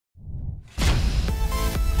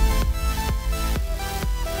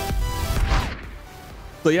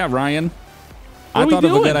So yeah, Ryan, What I are we thought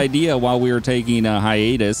of a doing? good idea while we were taking a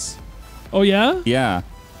hiatus. Oh, yeah? Yeah.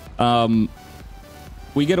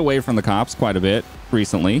 We get away from the cops quite a bit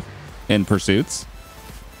recently in pursuits.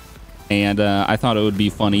 And I thought it would be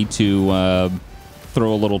funny to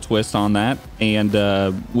throw a little twist on that. And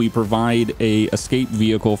we provide a escape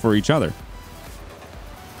vehicle for each other.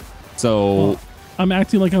 So... Well, I'm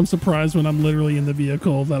acting like I'm surprised when I'm literally in the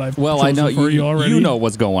vehicle that I've well, I know chosen for you already. You know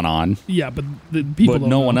what's going on. Yeah, but the people But don't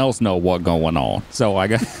no know. one else know what's going on. So I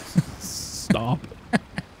got... Stop.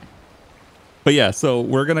 But yeah, so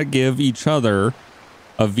we're going to give each other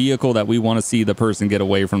a vehicle that we want to see the person get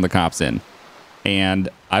away from the cops in. And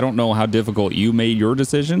I don't know how difficult you made your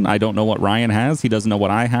decision. I don't know what Ryan has. He doesn't know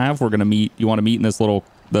what I have. We're going to meet. You want to meet in this little...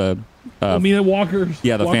 I mean, at Walker's.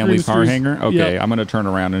 Yeah, the Walker family's car Industries. hanger. Okay, Yep. I'm going to turn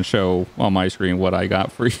around and show on my screen what I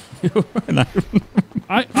got for you. And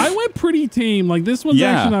I went pretty tame. Like, this one's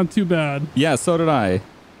Yeah. actually not too bad. yeah, so did I.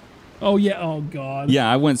 Oh, yeah. Oh, God. Yeah,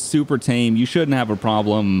 I went super tame. You shouldn't have a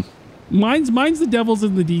problem. Mine's the devil's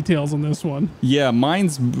in the details on this one. Yeah,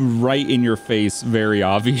 mine's right in your face, very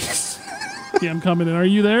obvious. Yeah, I'm coming in. Are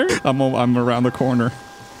you there? I'm around the corner.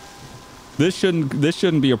 This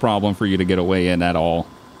shouldn't be a problem for you to get away in at all.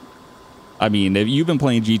 I mean, if you've been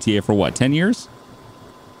playing GTA for what, 10 years?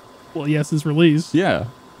 Well, yes, since release. Yeah.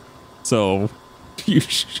 So,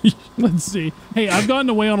 Let's see. Hey, I've gotten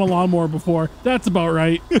away on a lawnmower before. That's about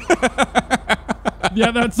right. Yeah,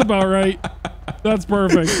 that's about right. That's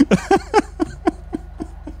perfect.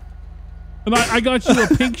 And I got you a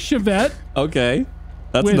pink Chevette. okay,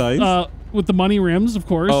 that's with, nice. With the money rims, of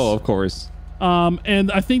course. Oh, of course.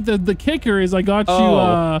 And I think that the kicker is I got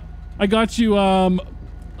you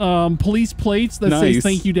police plates that Nice. says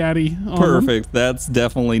 "Thank you, Daddy." on them. Perfect. That's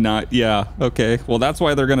definitely not. Yeah. Okay. Well, that's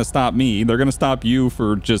why they're gonna stop me. They're gonna stop you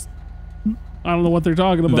for just I don't know what they're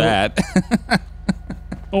talking about. that.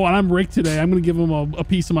 Oh, and I'm Rick today. I'm gonna give him a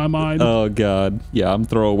piece of my mind. Oh God. Yeah. I'm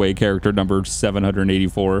throwaway character number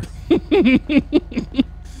 784.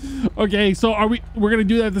 Okay, so we're gonna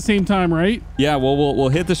do that at the same time, right? Yeah. Well, we'll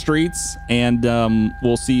hit the streets and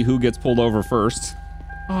we'll see who gets pulled over first.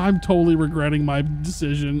 Oh, I'm totally regretting my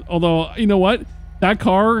decision. Although, you know what? That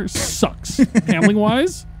car sucks. Handling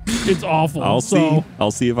wise, it's awful. I'll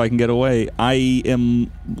see if I can get away. I am.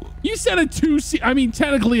 You said a two-seat. I mean,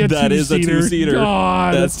 technically a two-seater. That is a two-seater.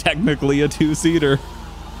 God. That's technically a two-seater.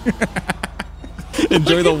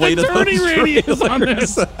 Enjoy the weight of turning those radius on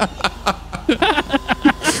trailers. this.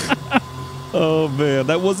 Oh man,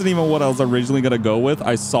 that wasn't even what I was originally gonna go with.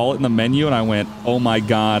 I saw it in the menu and I went, "Oh my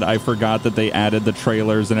God, I forgot that they added the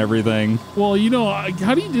trailers and everything." Well, you know,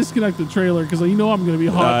 how do you disconnect the trailer? Because you know I'm going to be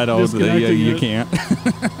hot. I don't. Yeah, you can't.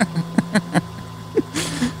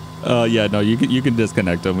 Yeah, no, you can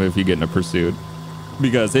disconnect them if you get in a pursuit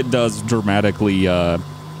because it does dramatically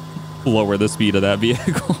lower the speed of that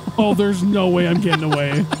vehicle. Oh, there's no way I'm getting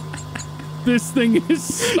away. This thing is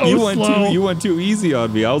so slow. You went too easy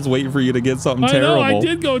on me. I was waiting for you to get something terrible. I know, I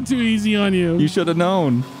did go too easy on you. You should have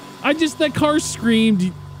known. That car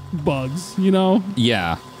screamed bugs, you know?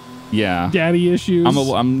 Yeah. Yeah. Daddy issues.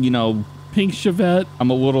 I'm pink Chevette. I'm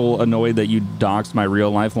a little annoyed that you doxed my real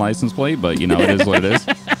life license plate, but you know, it is what it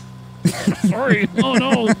is. Sorry. Oh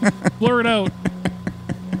no. Blur it out.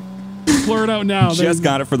 Blur it out now. Just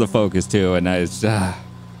got it for the Focus too, and it's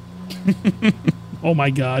oh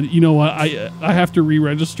my God. You know what? I have to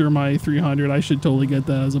re-register my 300. I should totally get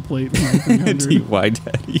that as a plate for my 300. TY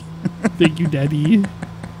Daddy. Thank you, Daddy.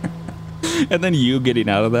 And then you getting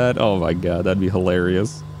out of that. Oh my God, that'd be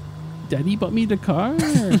hilarious. Daddy bought me the car.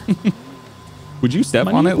 Would you step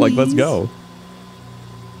Money, on it? Like, let's please. go.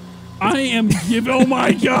 I am giving. Oh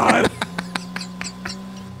my God.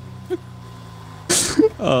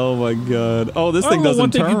 Oh my God. Oh, this thing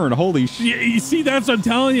doesn't turn. Holy shit. You see, that's what I'm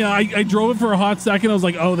telling you. I drove it for a hot second. I was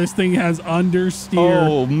like, oh, this thing has understeer.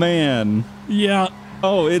 Oh man. Yeah.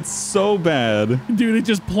 Oh, it's so bad. Dude, it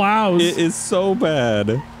just plows. It is so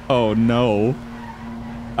bad. Oh no.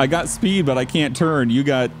 I got speed, but I can't turn. You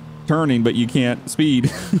got turning, but you can't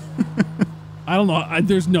speed. I don't know.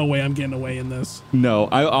 There's no way I'm getting away in this. No,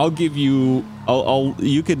 I'll give you.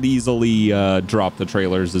 You could easily drop the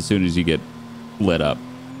trailers as soon as you get lit up.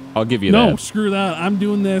 I'll give you that. No, screw that. I'm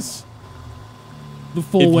doing this the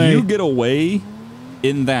full way. If you get away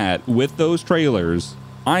in that with those trailers,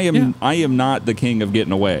 I am not the king of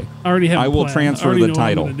getting away. I already have. I will transfer the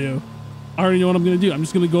title. I already know what I'm going to do. I'm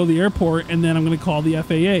just going to go to the airport and then I'm going to call the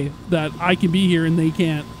FAA that I can be here and they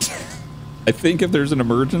can't. I think if there's an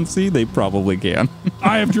emergency, they probably can.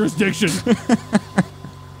 I have jurisdiction.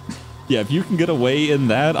 Yeah, if you can get away in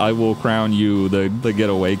that, I will crown you the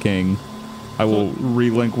getaway king. I will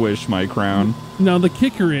relinquish my crown. Now the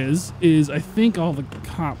kicker is I think all the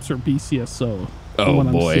cops are BCSO. Oh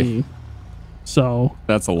boy. So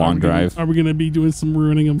that's a long drive. Are we gonna be doing some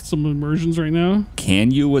ruining of some immersions right now?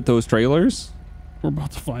 Can you with those trailers? We're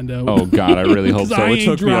about to find out. Oh God, I really hope so. It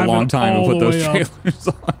took me a long time to put those trailers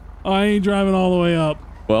on. I ain't driving all the way up.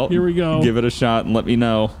 Well, here we go. Give it a shot and let me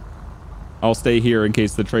know. I'll stay here in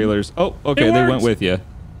case the trailers. Oh, okay, they went with you.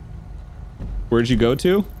 Where'd you go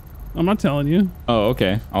to? I'm not telling you. Oh,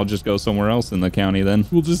 okay. I'll just go somewhere else in the county then.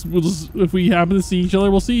 We'll just if we happen to see each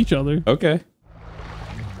other, we'll see each other. Okay.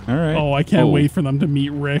 All right. Oh, I can't wait for them to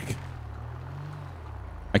meet Rick.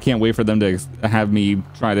 I can't wait for them to have me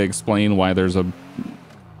try to explain why there's a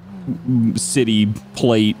city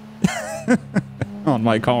plate on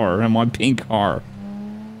my car, and my pink car.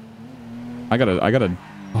 I gotta.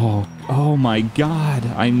 Oh my God!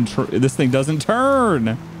 This thing doesn't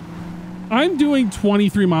turn. I'm doing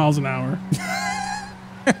 23 miles an hour.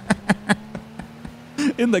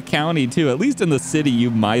 In the county too. At least in the city, you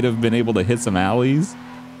might have been able to hit some alleys.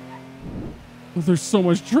 There's so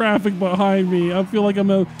much traffic behind me. I feel like I'm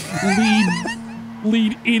a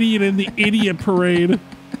lead idiot in the idiot parade.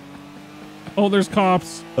 Oh, there's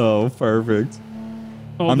cops. Oh, perfect.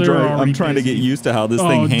 Oh, I'm trying to get used to how this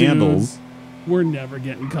thing handles. Dude. We're never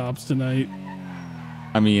getting cops tonight.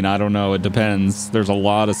 I mean, I don't know. It depends. There's a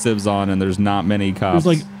lot of civs on, and there's not many cops.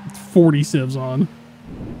 There's like 40 civs on.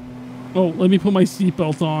 Oh, let me put my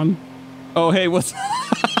seatbelt on. Oh, hey, what's...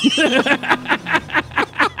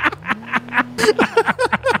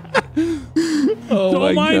 Oh,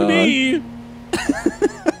 don't mind me.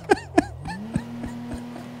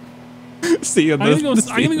 See, I'm gonna go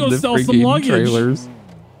sell some luggage. Trailers.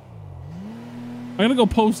 I'm gonna go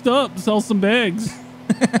post up, sell some bags.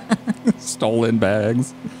 Stolen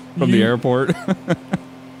bags from the airport.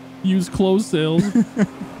 Use clothes sales.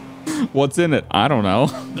 What's in it? I don't know.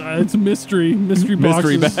 It's a mystery boxes.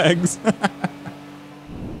 Mystery bags.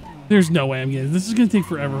 There's no way I'm getting. This is gonna take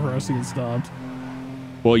forever for us to get stopped.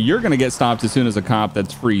 Well, you're gonna get stopped as soon as a cop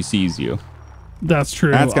that's free sees you. That's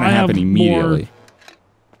true. That's gonna happen immediately.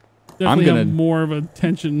 I'm gonna have more of a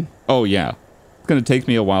tension. Oh yeah, it's gonna take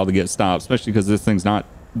me a while to get stopped, especially because this thing's not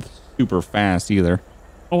super fast either.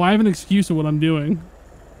 Oh, I have an excuse of what I'm doing.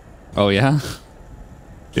 Oh yeah.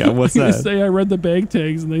 Yeah, what's that? Say I read the bag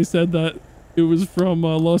tags and they said that it was from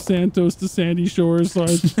Los Santos to Sandy Shores, so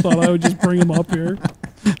I thought I would just bring them up here.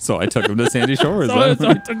 So I took them to Sandy Shores. so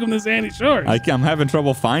I took them to Sandy Shores. I'm having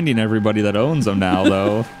trouble finding everybody that owns them now,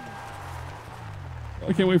 though.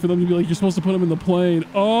 I can't wait for them to be like, you're supposed to put them in the plane.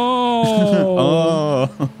 Oh.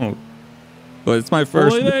 Oh. Well, it's my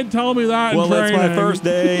first. Well, they didn't tell me that. Well, it's my first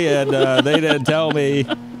day, and they didn't tell me.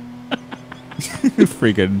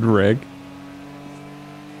 Freaking Rick.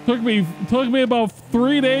 Took me about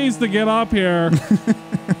 3 days to get up here.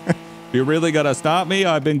 You really gotta stop me?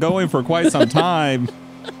 I've been going for quite some time.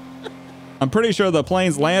 I'm pretty sure the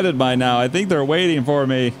plane's landed by now. I think they're waiting for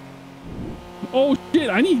me. Oh shit!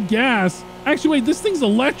 I need gas. Actually, wait. This thing's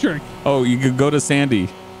electric. Oh, you could go to Sandy.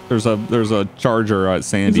 There's a charger at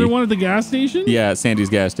Sandy. Is there one at the gas station? Yeah, at Sandy's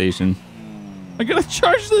gas station. I gotta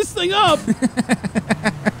charge this thing up.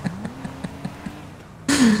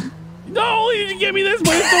 No, you didn't give me this,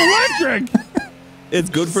 but it's electric. It's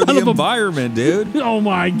good for the environment, dude. Oh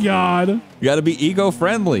my God. You gotta be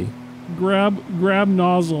eco-friendly. Grab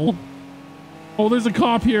nozzle. Oh, there's a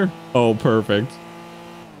cop here. Oh, perfect.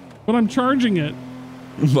 But I'm charging it.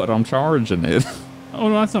 But I'm charging it. Oh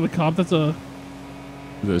no, that's not a cop. That's a...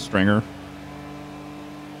 Is it a stringer?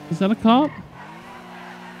 Is that a cop?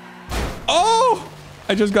 Oh!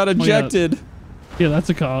 I just got ejected. Yeah, that's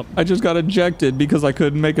a cop. I just got ejected because I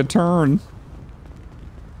couldn't make a turn.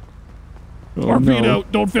 Oh, RP, no.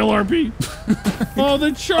 Don't fail RP. Oh,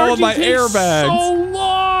 the charging my takes airbags. so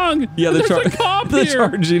long. Yeah, the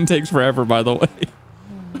charging takes forever, by the way.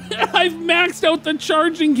 I've maxed out the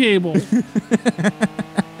charging cable. It's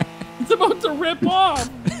about to rip off.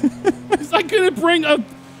 I couldn't bring a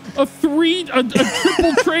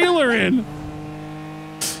triple trailer in.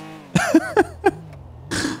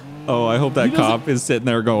 Oh, I hope that cop is sitting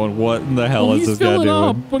there going, what in the hell is this guy doing?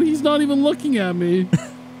 Up, but he's not even looking at me.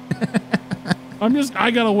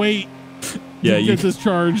 I gotta wait to get this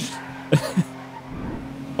charged.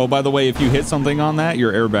 Oh, by the way, if you hit something on that,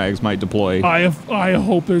 your airbags might deploy. I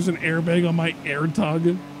hope there's an airbag on my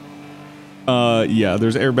AirTug. Yeah,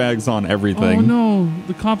 there's airbags on everything. Oh no,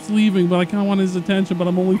 the cop's leaving, but I kind of want his attention, but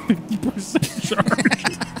I'm only 50%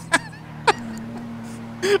 charged.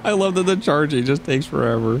 I love that the charging just takes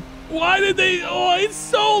forever. Why did they? Oh, it's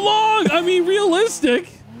so long. I mean, realistic.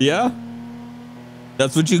 Yeah.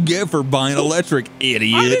 That's what you get for buying electric, I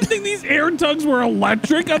idiot. didn't think these air tugs were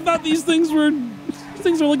electric. I thought these things were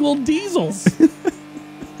like little diesels.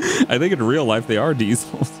 I think in real life they are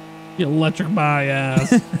diesels. You electric my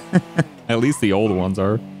ass. At least the old ones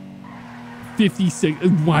are. 56.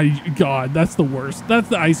 My God, that's the worst. That's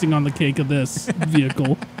the icing on the cake of this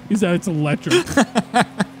vehicle. Is that it's electric.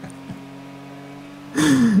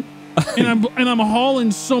 and I'm hauling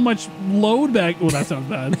so much load back. Oh, that sounds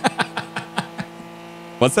bad.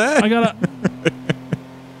 What's that?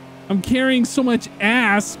 I'm carrying so much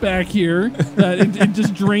ass back here that it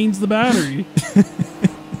just drains the battery.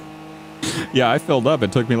 Yeah, I filled up.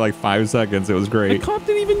 It took me like 5 seconds. It was great. The cop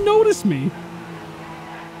didn't even notice me.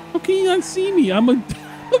 How can you not see me? I'm a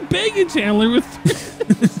baggage handler with.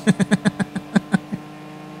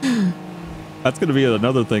 That's going to be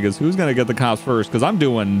another thing is who's going to get the cops first? Because I'm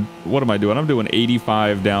doing, what am I doing? I'm doing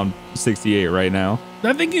 85 down 68 right now.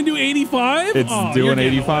 That thing can do 85? It's doing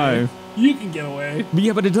 85. You can get away.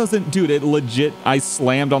 Yeah, but it doesn't, dude, it legit, I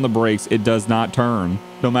slammed on the brakes. It does not turn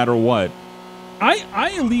no matter what.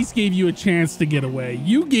 I at least gave you a chance to get away.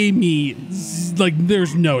 You gave me, like,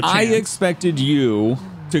 there's no chance. I expected you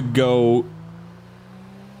to go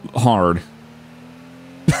hard.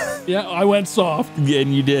 Yeah, I went soft. Yeah,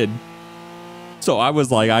 and you did. So I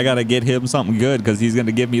was like, I got to get him something good because he's going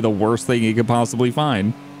to give me the worst thing he could possibly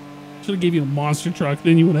find. Should have gave you a monster truck.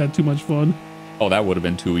 Then you would have had too much fun. Oh, that would have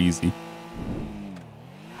been too easy.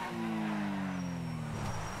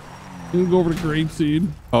 We'll go over to Grapeseed.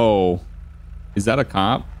 Oh, is that a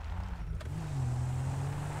cop?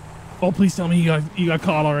 Oh, please tell me you got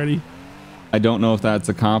caught already. I don't know if that's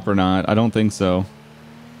a cop or not. I don't think so.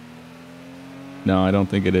 No, I don't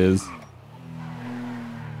think it is.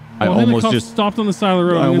 I almost just stopped on the side of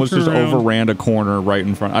the road. I almost just overran a corner right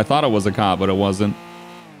in front. I thought it was a cop, but it wasn't.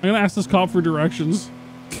 I'm gonna ask this cop for directions.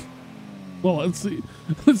 Well, let's see.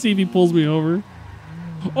 Let's see if he pulls me over.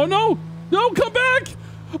 Oh no! No, come back!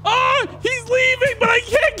 Ah, he's leaving, but I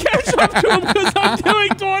can't catch up to him because I'm doing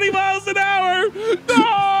 20 miles an hour.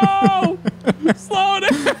 No! Slow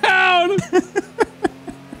down!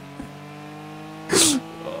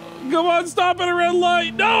 Come on, stop at a red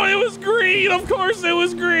light. No, it was green. Of course it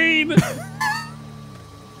was green.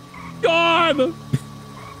 God.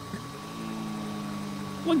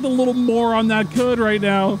 Like the little moron that could right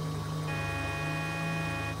now.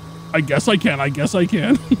 I guess I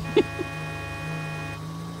can.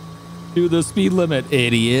 Do the speed limit,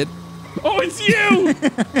 idiot. Oh, it's you.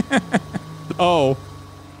 Oh.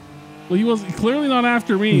 Well, he was clearly not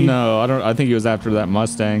after me. No, I think he was after that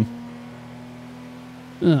Mustang.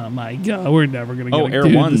 Oh my God, we're never gonna get. Oh, Air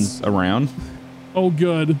One's around. Oh,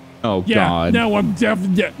 good. Oh yeah, God. Now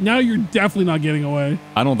now you're definitely not getting away.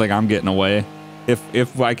 I don't think I'm getting away.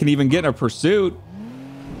 If I can even get in a pursuit.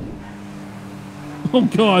 Oh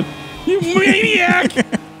God, you maniac!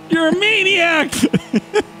 You're a maniac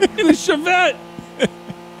in a Chevette.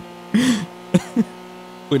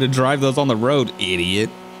 Way to drive those on the road,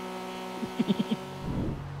 idiot.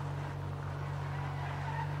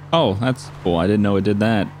 Oh, that's cool. I didn't know it did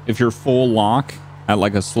that. If you're full lock at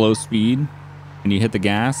like a slow speed and you hit the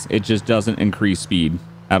gas, it just doesn't increase speed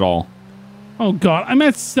at all. Oh God, I'm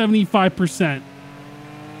at 75%.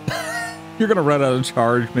 You're going to run out of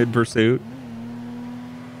charge mid-pursuit.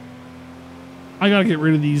 I got to get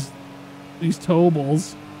rid of these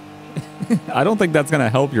towables. I don't think that's going to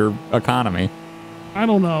help your economy. I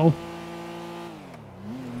don't know.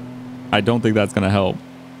 I don't think that's going to help.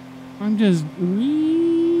 I'm just...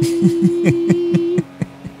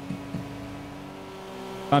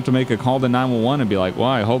 Not to make a call to 911 and be like, well,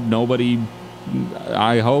 I hope nobody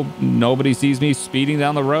sees me speeding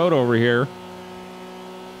down the road over here.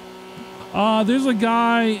 There's a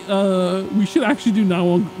guy, we should actually do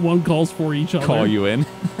 911 calls for each other. Call you in.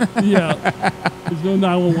 Yeah. There's no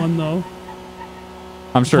 911 though.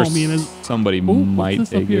 I'm sure somebody might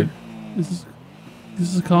take it. This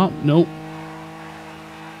is a cop? Nope.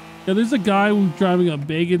 Yeah, there's a guy who's driving a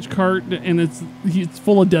baggage cart and it's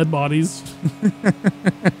full of dead bodies.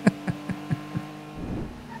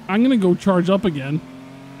 I'm gonna go charge up again.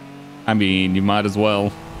 I mean, you might as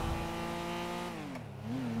well.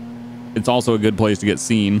 It's also a good place to get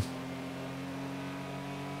seen.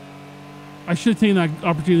 I should have taken that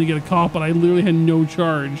opportunity to get a cop, but I literally had no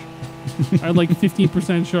charge. I had like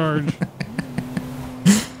 15% charge.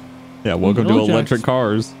 Yeah, welcome to electric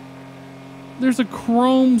cars. There's a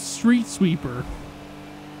chrome street sweeper.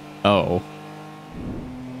 Oh.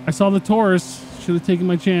 I saw the Taurus. Should have taken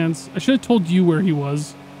my chance. I should have told you where he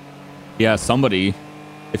was. Yeah, somebody.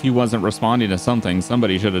 If he wasn't responding to something,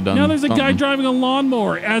 somebody should have done something. Now there's a guy driving a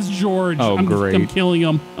lawnmower as George. Oh, great. I'm killing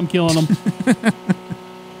him. I'm killing him.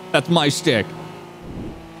 That's my stick.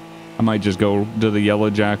 I might just go to the Yellow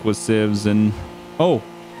Jack with civs and... Oh.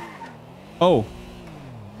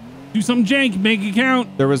 Do some jank, make it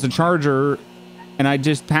count. There was a Charger, and I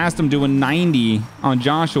just passed him doing 90 on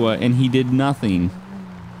Joshua, and he did nothing.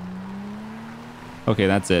 Okay,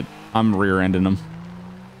 that's it. I'm rear-ending him.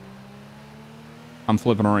 I'm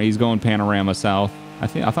flipping around. He's going panorama south. I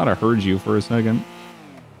thought I heard you for a second.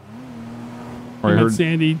 Or I heard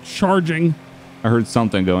Sandy charging. I heard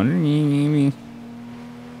something going.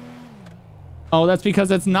 Oh, that's because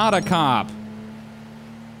it's not a cop.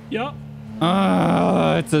 Yep.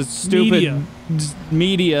 It's a stupid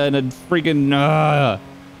media and a freaking.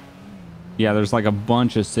 Yeah, there's like a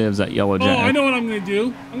bunch of civs at Yellow Jack. Oh, I know what I'm gonna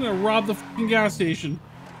do. I'm gonna rob the fucking gas station.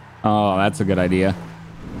 Oh, that's a good idea.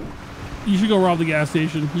 You should go rob the gas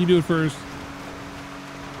station. You do it first.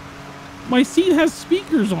 My seat has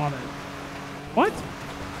speakers on it. What?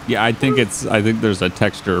 Yeah, I think there's a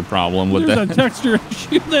texture problem with that. There's a texture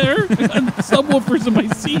issue there. I got subwoofers in my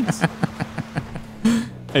seats.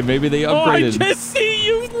 Hey, maybe they upgraded. Oh, I just see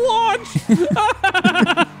you launch.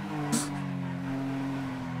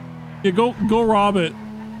 Yeah, go rob it.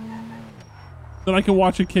 Then I can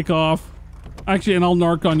watch it kick off. Actually, and I'll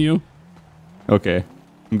narc on you. Okay,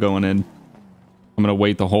 I'm going in. I'm gonna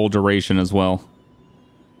wait the whole duration as well.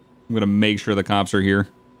 I'm gonna make sure the cops are here.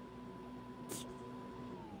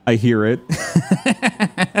 I hear it.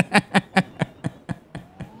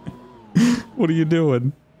 What are you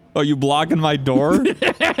doing? Oh, you blocking my door? You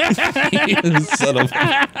son of...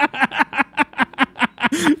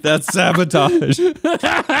 That's sabotage.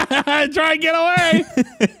 Try and get away.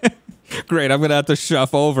 Great, I'm gonna have to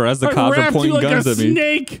shove over as the cops are pointing guns at me.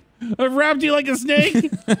 Snake. I've wrapped you like a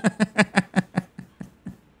snake.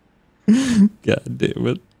 God damn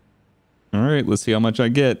it. All right, let's see how much I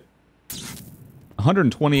get.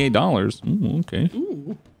 $128. Ooh, okay.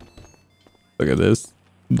 Ooh. Look at this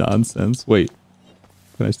nonsense. Wait,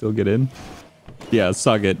 can I still get in? Yeah,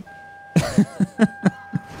 suck it.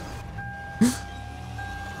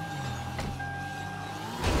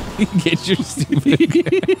 Get your stupid.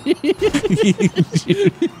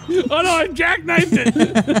 Oh no, I jackknifed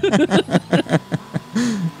it.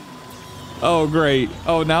 Oh great.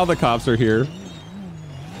 Oh, now the cops are here.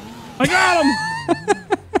 I got him.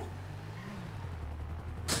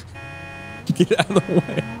 Get out of the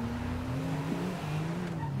way.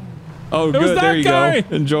 Oh, It was good. that There you guy.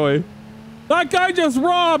 go. Enjoy. That guy just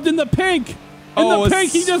robbed in the pink. In Oh, the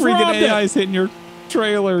pink, he just freaking robbed AI's hitting your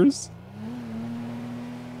trailers.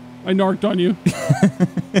 I narked on you.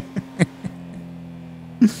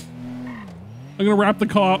 I'm gonna wrap the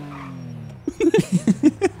cop.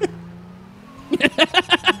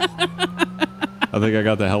 I think I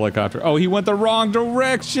got the helicopter. Oh, he went the wrong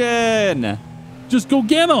direction. Just go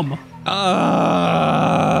get him.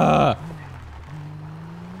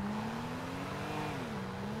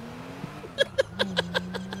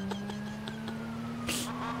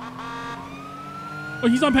 Oh,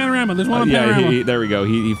 he's on panorama. There's one on panorama. Yeah, there we go.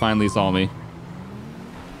 He finally saw me.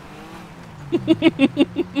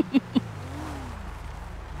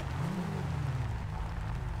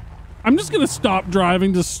 I'm just gonna stop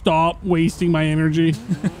driving to stop wasting my energy.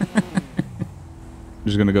 I'm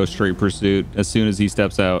just gonna go straight pursuit as soon as he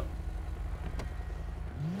steps out.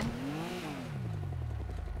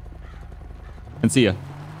 And see ya.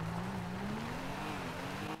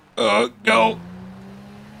 Go.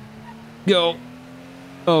 Go.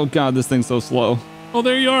 Oh god, this thing's so slow. Oh,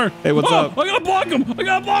 there you are. Hey, what's up? I gotta block him. I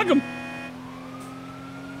gotta block him.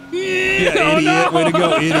 Yeah, Oh, idiot. no. Way to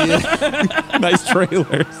go, idiot. Nice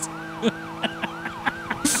trailers.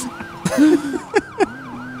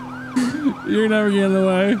 You're never getting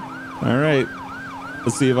away. All right.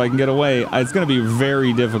 Let's see if I can get away. It's going to be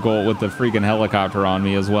very difficult with the freaking helicopter on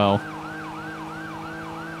me as well.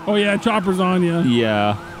 Oh yeah, chopper's on you.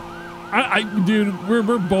 Yeah. Dude, we're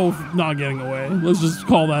both not getting away. Let's just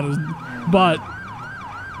call that as. But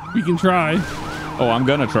we can try. Oh, I'm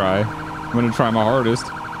going to try. I'm going to try my hardest.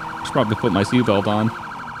 Should probably put my seatbelt on.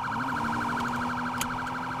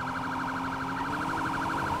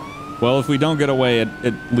 Well, if we don't get away,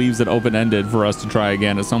 it leaves it open-ended for us to try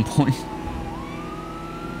again at some point.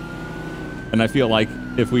 And I feel like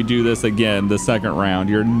if we do this again, the second round,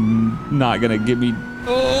 you're not going to give me...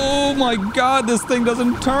 Oh my god, this thing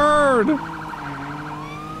doesn't turn!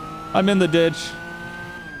 I'm in the ditch.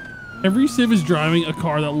 Every Civ is driving a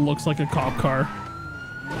car that looks like a cop car.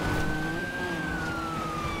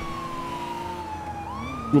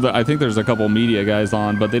 Well, I think there's a couple media guys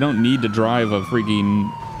on, but they don't need to drive a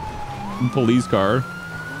freaking police car.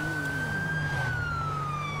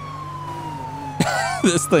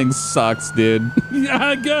 This thing sucks, dude.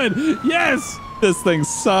 Yeah, good. Yes. This thing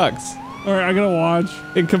sucks. All right, I gotta watch.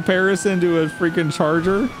 In comparison to a freaking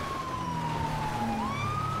Charger.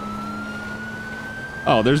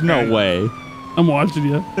 Oh, there's no way. I'm watching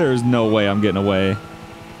you. There's no way I'm getting away.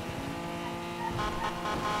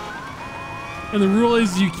 And the rule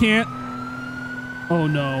is you can't. Oh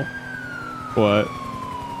no. What?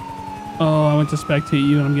 Oh, I went to spectate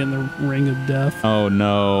you and I'm getting the ring of death. Oh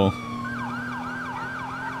no.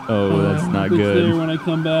 Oh, that's not good. There when I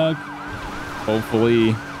come back.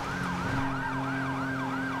 Hopefully.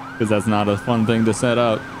 Because that's not a fun thing to set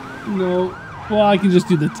up. No. Well, I can just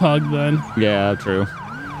do the tug then. Yeah, true.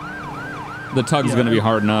 The tug's going to be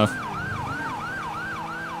hard enough.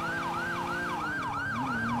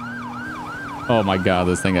 Oh my god,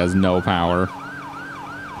 this thing has no power.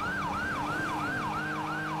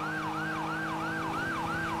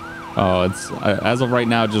 Oh, it's as of right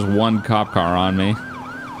now just one cop car on me.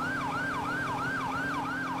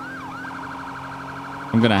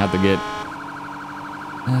 I'm gonna have to get...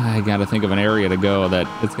 I gotta think of an area to go that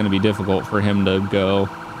it's gonna be difficult for him to go.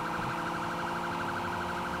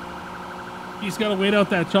 You just gotta wait out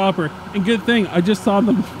that chopper. And good thing, I just saw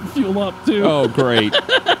them fuel up too. Oh, great.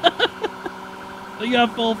 They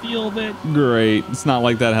got full fuel, bitch. Great. It's not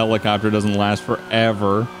like that helicopter doesn't last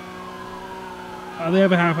forever. They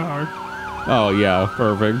have a half hour. Oh, yeah.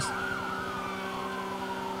 Perfect.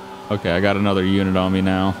 Okay, I got another unit on me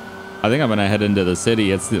now. I think I'm going to head into the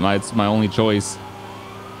city. It's my only choice.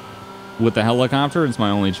 With the helicopter, it's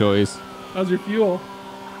my only choice. How's your fuel?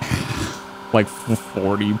 Like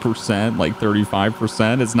 40%, like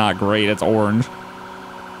 35%. It's not great. It's orange.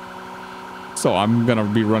 So I'm going to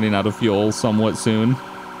be running out of fuel somewhat soon.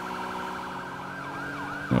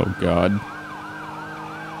 Oh, God.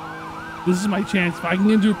 This is my chance. If I can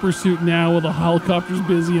get into a pursuit now while the helicopter's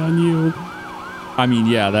busy on you. I mean,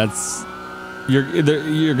 yeah, that's...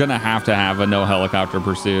 You're going to have a no helicopter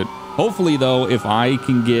pursuit. Hopefully, though, if I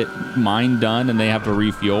can get mine done and they have to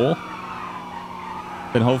refuel,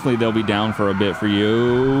 then hopefully they'll be down for a bit for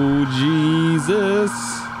you. Jesus.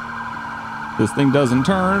 This thing doesn't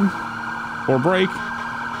turn or brake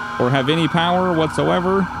or have any power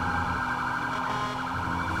whatsoever.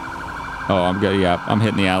 Oh, I'm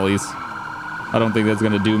hitting the alleys. I don't think that's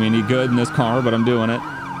going to do me any good in this car, but I'm doing it.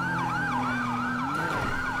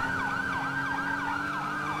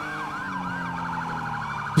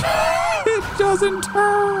 It doesn't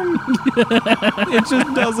turn. It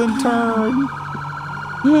just doesn't turn.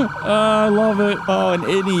 I love it. Oh, and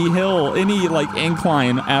any hill, any like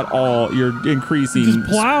incline at all, you're increasing. It just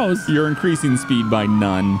plows. You're increasing speed by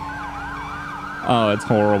none. Oh, it's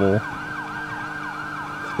horrible.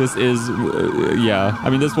 This is, yeah. I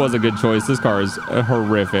mean, this was a good choice. This car is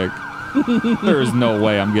horrific. There is no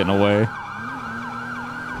way I'm getting away.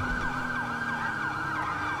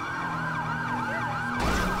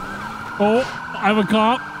 Oh, I have a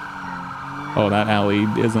cop. Oh, that alley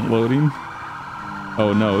isn't loading.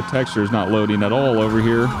 Oh no, texture's not loading at all over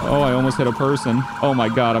here. Oh, I almost hit a person. Oh my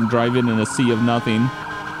god, I'm driving in a sea of nothing.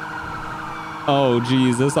 Oh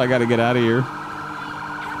Jesus, I gotta get out of here.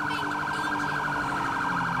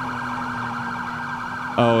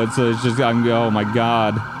 Oh, it's just, oh my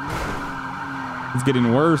god. It's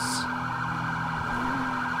getting worse.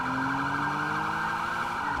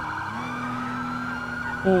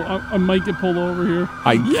 Oh, I might get pulled over here.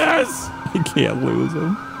 Yes! I can't lose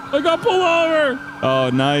him. I got pulled over!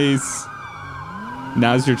 Oh, nice.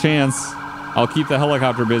 Now's your chance. I'll keep the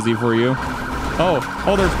helicopter busy for you. Oh,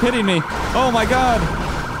 they're pitting me. Oh my god.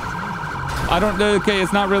 I don't, okay,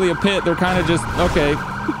 it's not really a pit. They're kind of just, okay.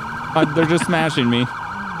 They're just smashing me.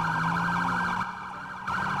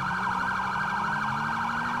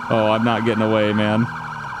 Oh, I'm not getting away, man.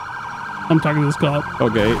 I'm talking to this cop.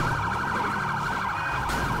 Okay.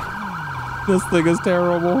 This thing is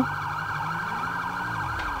terrible.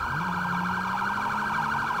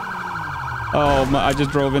 Oh, I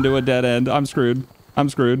just drove into a dead end. I'm screwed. I'm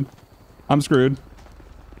screwed. I'm screwed.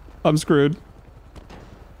 I'm screwed.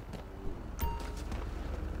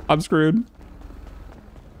 I'm screwed.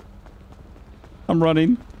 I'm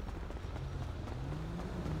running.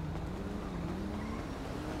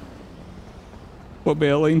 What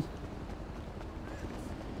bailing?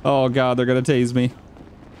 Oh god, they're gonna tase me.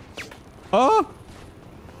 Oh!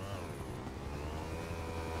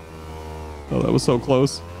 Oh, that was so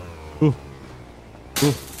close. Ooh.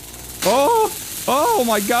 Ooh. Oh! Oh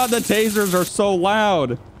my god, the tasers are so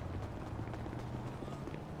loud.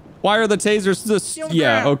 Why are the tasers this?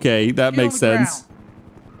 Yeah, okay, that makes sense.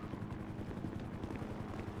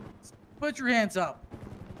 Put your hands up.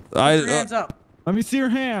 Put your hands up. Let me see your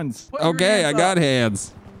hands. Put your Okay, I hands got up.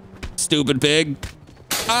 hands. Stupid pig.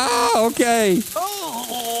 Ah, okay.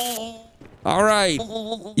 All right.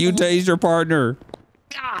 You tased your partner.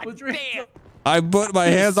 Put your hands up. I put my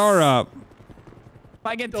hands are up. If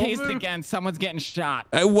I get Don't tased move. again, someone's getting shot.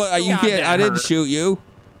 What? You God, can't. that I didn't hurt. shoot you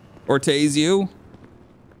or tase you.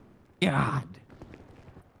 God.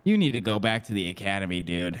 You need to go back to the academy,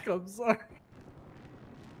 dude. I'm sorry.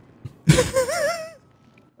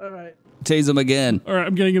 All right. Tase him again. All right,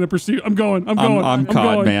 I'm getting in a pursuit. I'm going. I'm going. I'm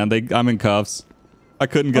caught, going. man. I'm in cuffs. I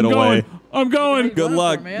couldn't get I'm away. going. I'm going. What are you Good running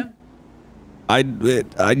luck. for, man.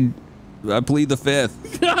 I plead the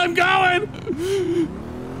fifth. I'm going.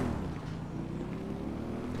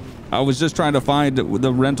 I was just trying to find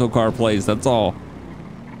the rental car place. That's all.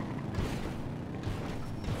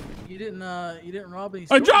 You didn't rob any I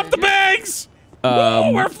stores, dropped the did you? bags.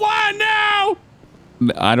 Whoa, we're flying now.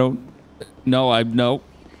 I don't. No, I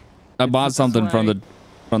bought something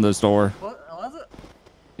from the store. What? Oh, was it?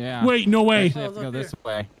 Yeah. Wait, no way. Actually, I have to go this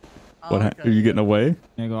way. Oh, okay. Are you getting away?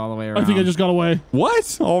 I go all the way around. I think I just got away.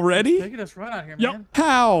 What? Already? Taking us right out here, Yep. man.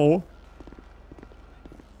 How?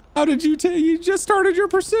 How did you you just started your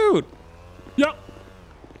pursuit? Yep.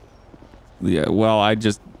 Yeah, well,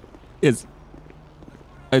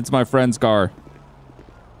 it's my friend's car.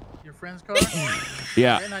 Your friend's car?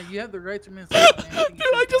 Yeah. Right now, you have the right to remain silent, man. Dude,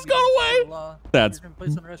 I just got away. That's You're gonna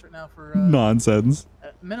place on arrest right now for nonsense.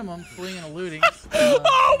 at minimum fleeing and eluding.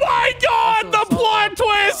 Oh my God! also The assault plot of,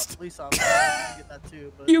 twist. Police officer. You get that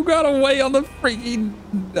too, but You got away on the freaking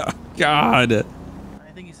God.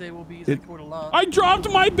 anything you say will be used in court of law. I dropped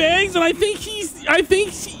my bags, and I think he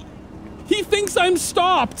thinks I'm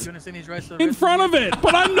stopped You understand these rights to the in rest front of of it,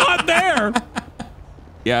 but I'm not there.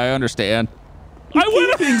 Yeah, I understand. I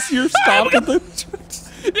would Thinks you're stopped at the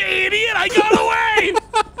idiot! I got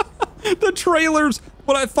away. the trailers.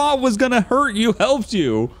 What I thought was gonna hurt you helped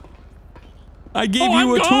you. I gave Oh,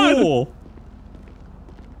 you I'm a gone. tool.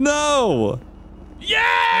 No. That's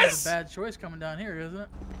Yes. a bad choice coming down here, isn't it?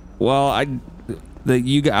 Well, I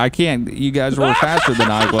can't. You guys were faster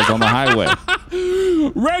than I was on the highway.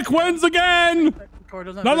 Rick wins again. That car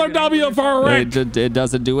doesn't have Another very good W English. for Rick. It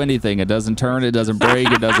doesn't do anything. It doesn't turn. It doesn't brake.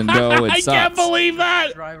 It doesn't go. It I sucks. can't believe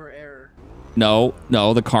that. Driver error. No,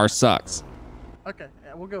 the car sucks. Okay,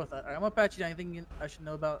 yeah, we'll go with that. All right, I'm gonna patch you down. Anything I should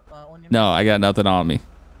know about when you? No, I got nothing on me.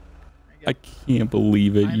 I can't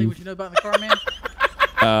believe it. Anything we should know about in the car, man?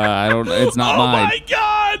 I don't. It's not Oh mine. my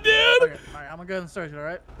God, dude. Okay, all right, I'm gonna go ahead and search it. All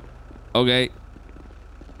right. Okay.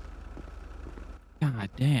 God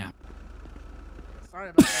damn. Sorry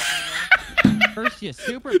about that. First, you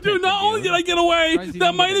super. Dude, not only did I get away, Surprised you that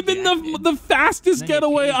didn't might get have been ejected. the fastest Then you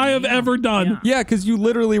getaway chased I have me. ever done. Yeah. Yeah, because you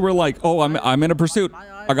literally were like, "Oh, I'm in a pursuit.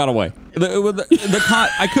 I got away."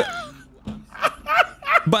 I could.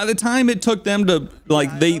 By the time it took them to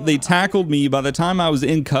they tackled me. By the time I was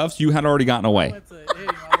in cuffs, you had already gotten away. It's a, hey, you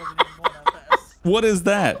know, I wasn't even going that fast. What is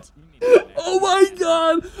that? Oh my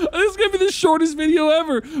God, this is gonna be the shortest video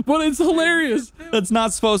ever, but it's hilarious. That's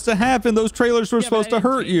not supposed to happen. Those trailers were Yeah, but supposed I to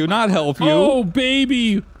didn't hurt change you, my not help you. Oh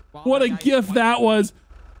baby, Well, what a that guy's gift one- that was.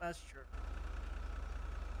 That's true.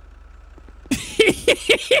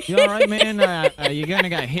 You all right, man? You kind of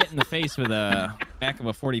got hit in the face with a back of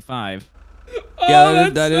a 45. Yeah, Oh,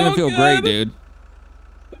 that that's didn't so feel good. great, dude.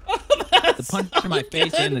 The punch in my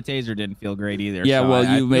face and the taser didn't feel great either. Yeah, so well,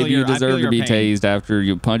 I you feel maybe you your- I feel deserve to your be pain. tased after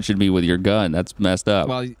you punching me with your gun. That's messed up.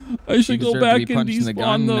 Well, I should you go deserve to back be and punched in the despawn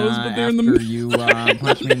gun, those, but they're in the after middle you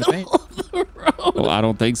punched me in the face. of the road. Well, I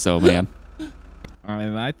don't think so, man.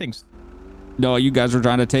 I think No, you guys were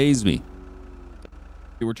trying to tase me.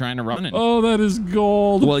 you were trying to run it. Oh, that is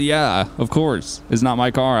gold. Well, yeah, of course. It's not my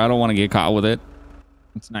car. I don't want to get caught with it.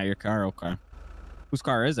 It's not your car, okay. Whose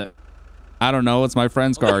car is it? I don't know. It's my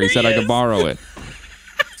friend's car. He said I could borrow it.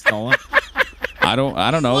 Stolen. I don't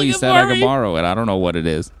know. He Looking said I for could me. borrow it. I don't know what it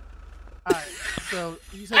is. All right. So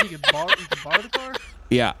you said you could borrow the car?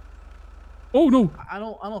 Yeah. Oh no. I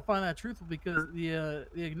don't find that truthful because the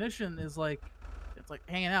ignition is like it's like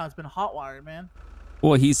hanging out. It's been hot wired, man.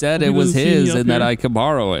 Well, he said He it was doesn't see me his up and that here. I could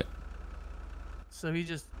borrow it. So he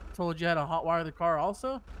just told you how to hot wire the car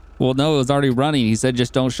also? Well, no, it was already running. He said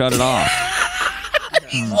just don't shut it off.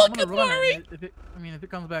 He's looking for me. If it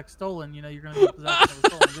comes back stolen, you know you're gonna be possession of a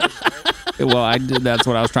stolen vehicle, right? Well, I did. That's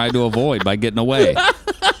what I was trying to avoid by getting away. Well,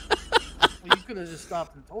 you could have just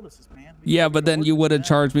stopped and told us this, man. Yeah, but then you would have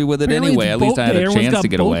charged me with it Apparently anyway. it's At least boat I had day. a Everyone's chance got to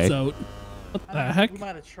get boats away. out. What I the mean, heck? we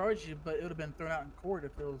might have charged you, but it would have been thrown out in court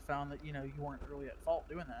if it was found that you weren't really at fault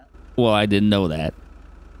doing that. Well, I didn't know that.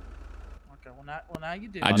 Okay, well Well, now you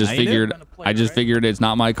do. I Oh, just now you do? figured figured it's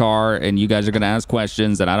not my car and you guys are going to ask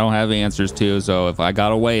questions that I don't have answers to. So if I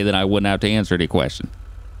got away, then I wouldn't have to answer any question.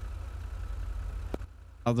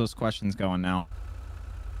 How's those questions going now?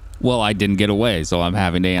 Well, I didn't get away, so I'm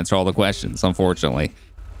having to answer all the questions, unfortunately.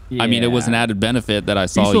 I mean, it was an added benefit that I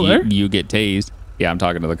saw still there? you get tased. Yeah, I'm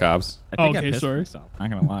talking to the cops. I think I Okay, pissed sorry. myself. Not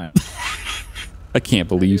gonna lie. I can't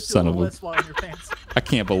believe You you, feel son the of a... wet swat in your pants. I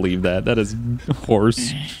can't believe that. That is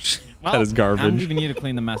horse. Well, That is garbage. I'm leaving you to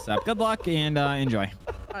clean the mess up. Good luck and enjoy.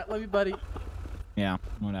 All right, love you, buddy. Yeah,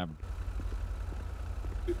 whatever.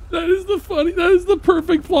 That is the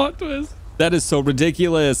perfect plot twist. That is so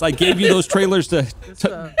ridiculous. I gave you those trailers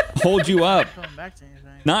to hold you up, Coming back to anything.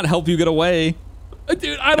 not help you get away.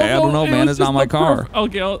 Dude, I don't know. It man. was It's not just my the car.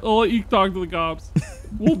 Okay, I'll let you talk to the cops.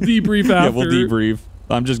 We'll debrief after. Yeah, we'll debrief.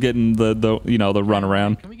 I'm just getting the run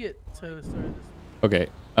around. Can we get toast or Okay.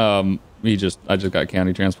 I just got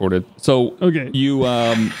county transported. So Okay. you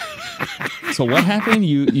so what happened?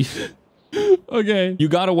 You Okay. you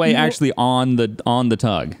got away actually on the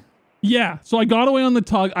tug. Yeah. So I got away on the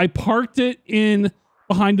tug. I parked it in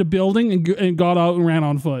behind a building and got out and ran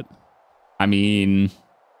on foot. I mean,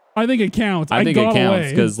 I think it counts. I think it got counts away.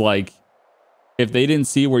 because like if they didn't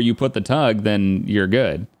see where you put the tug, then you're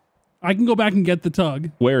good. I can go back and get the tug.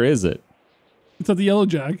 Where is it? It's at the Yellow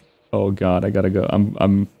Jack. Oh God, I gotta go.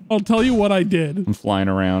 I'm I'll tell you what I did. flying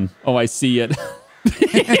around. Oh, I see it.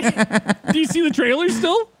 Do you see the trailers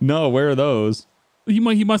still? No, where are those? He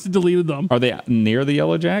must have deleted them. Are they near the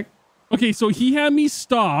Yellow Jack? Okay, so he had me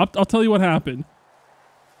stopped. I'll tell you what happened.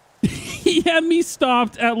 He had me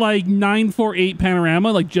stopped at like 948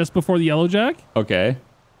 Panorama, like just before the Yellow Jack. Okay.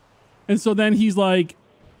 And so then he's like,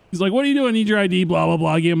 what are you doing? I need your ID, blah, blah,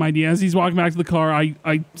 blah. I gave him my ID. As he's walking back to the car,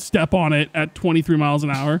 I step on it at 23 miles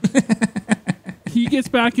an hour. He gets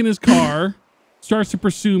back in his car, starts to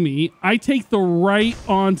pursue me. I take the right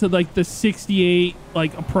onto like the 68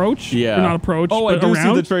 like approach. Yeah. Or not approach, Oh, I but do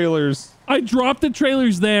around. see the trailers. I drop the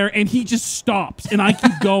trailers there and he just stops and I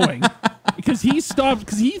keep going. Because he stopped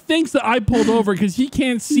because he thinks that I pulled over because he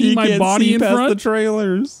can't see my body in front. the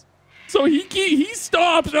trailers. So he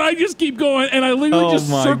stops and I just keep going and I literally Oh just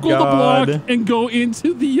my circle the God. block and go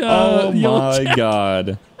into the Oh Yellow my Jack.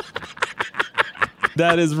 God.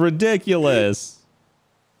 That is ridiculous.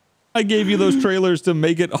 I gave you those trailers to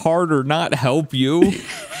make it harder, not help you.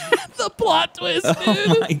 The plot twist, dude.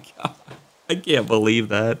 Oh my God. I can't believe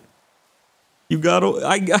that.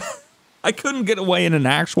 I couldn't get away in an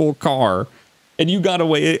actual car and you got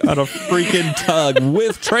away on a freaking tug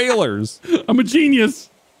with trailers. I'm a genius.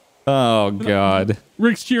 Oh God.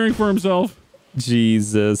 Rick's cheering for himself.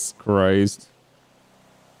 Jesus Christ.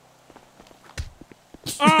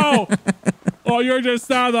 Oh, you're just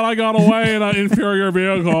sad that I got away in an inferior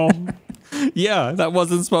vehicle. Yeah, that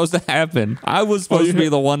wasn't supposed to happen. I was supposed to be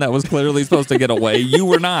the one that was clearly supposed to get away. You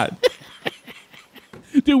were not.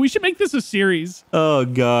 Dude, we should make this a series. Oh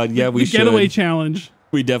God, yeah, we The should. Getaway challenge.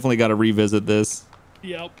 We definitely got to revisit this.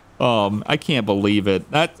 Yep. I can't believe it.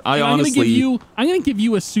 I'm Honestly, gonna give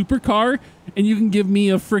you a supercar, and you can give me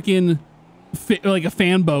a freaking like a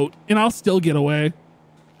fan boat, and I'll still get away.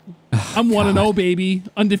 I'm 1-0, baby,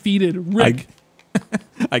 undefeated. Rick,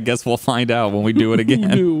 I guess we'll find out when we do it who again.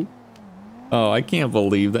 knew? Oh, I can't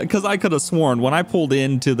believe that because I could have sworn when I pulled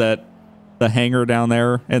into the hangar down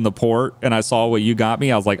there in the port and I saw what you got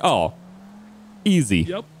me, I was like, oh, easy,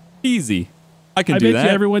 Yep. easy. I can I do bet that.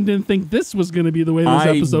 you everyone didn't think this was gonna be the way this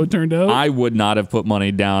episode turned out. I would not have put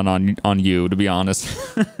money down on you, to be honest.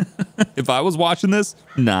 If I was watching this,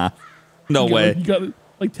 nah, no way. You got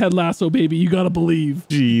like Ted Lasso, baby. You gotta believe.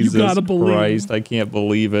 Jesus you gotta believe. Christ, I can't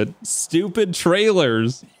believe it. Stupid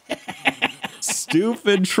trailers.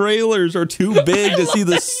 Stupid trailers are too big to see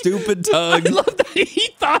the stupid tug. I love that he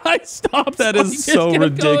thought I stopped. That so is so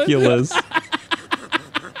ridiculous.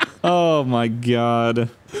 Oh my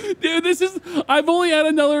God. Dude, I've only had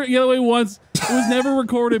another getaway once. It was never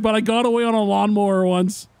recorded, but I got away on a lawnmower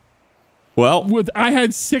once. Well, I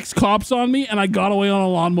had 6 cops on me and I got away on a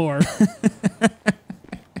lawnmower.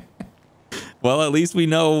 well, at least we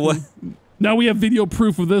know. Now we have video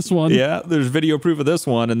proof of this one. Yeah, there's video proof of this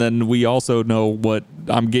one, and then we also know what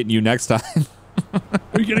I'm getting you next time.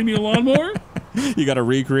 Are you getting me a lawnmower? You got to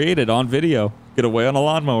recreate it on video. Get away on a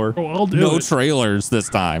lawnmower. Oh, I'll do No it. trailers this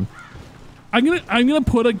time. I'm gonna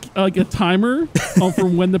put a timer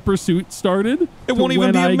from when the pursuit started. It won't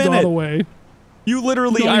even be a when I minute. got away. You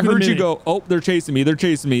literally, Not I even a heard you minute. go, oh, they're chasing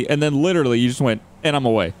me, and then literally you just went, and I'm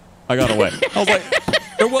away. I got away. I was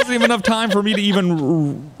like, there wasn't even enough time for me to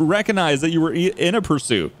even recognize that you were in a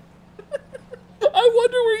pursuit. I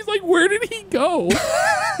wonder where he's like. Where did he go?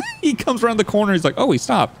 He comes around the corner. He's like, oh, he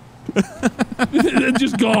stopped. and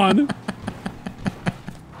just gone.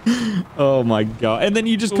 Oh my god! And then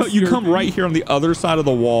you just you come right here on the other side of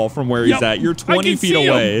the wall from where he's at. You're 20 feet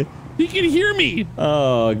away. He can hear me.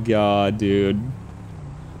 Oh god, dude!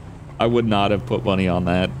 I would not have put money on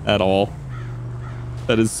that at all.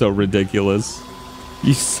 That is so ridiculous.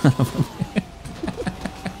 You son of a man.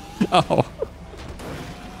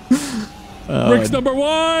 Oh. Rick's number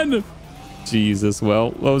 1. Jesus.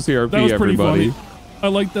 Well, OCRP, That was pretty everybody. funny. I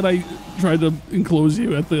like that I tried to enclose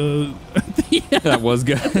you at the That was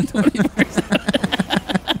good.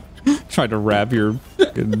 Tried to wrap your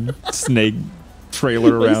snake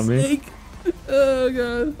trailer around me. Snake. Oh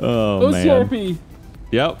god. Oh man. OCRP.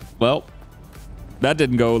 Yep. Well, that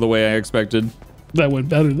didn't go the way I expected. That went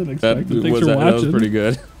better than expected. Thanks for that was watching. pretty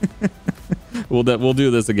good. We'll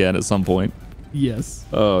do this again at some point. Yes.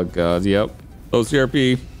 Oh god. Yep.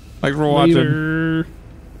 OCRP. Thanks for watching. Later.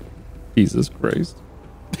 Jesus Christ.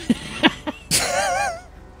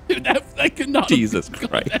 Dude, that could not Jesus have gone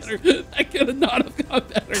Christ. better. That could not have gone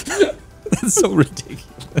better. That's so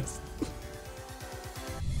ridiculous.